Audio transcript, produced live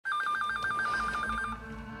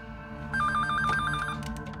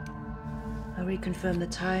reconfirm the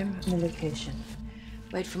time and the location.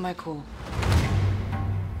 Wait for my call.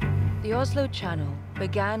 The Oslo Channel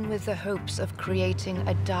began with the hopes of creating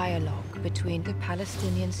a dialogue between the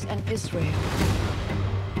Palestinians and Israel.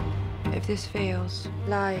 If this fails,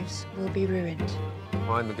 lives will be ruined.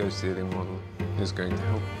 My negotiating model is going to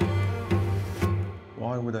help.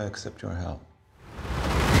 Why would I accept your help?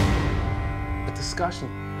 A discussion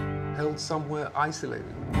held somewhere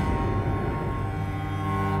isolated,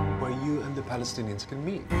 where you and the Palestinians can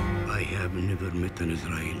meet. I have never met an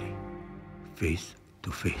Israeli face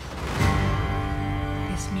to face.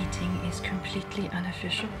 This meeting is completely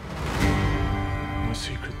unofficial. A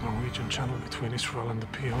secret Norwegian channel between Israel and the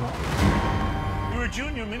PLO. You're a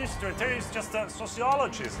junior minister, Terry's just a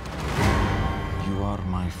sociologist. You are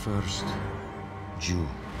my first Jew.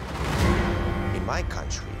 In my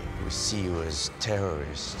country, we see you as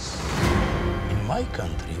terrorists. In my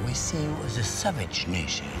country, we see you as a savage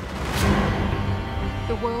nation.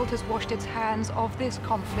 The world has washed its hands of this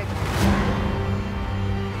conflict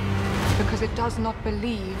because it does not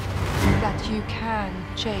believe that you can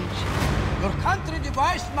change. Your country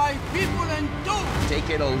divides my people in two. Take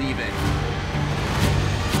it or leave it.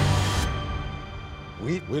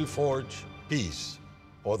 We will forge peace,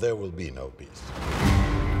 or there will be no peace.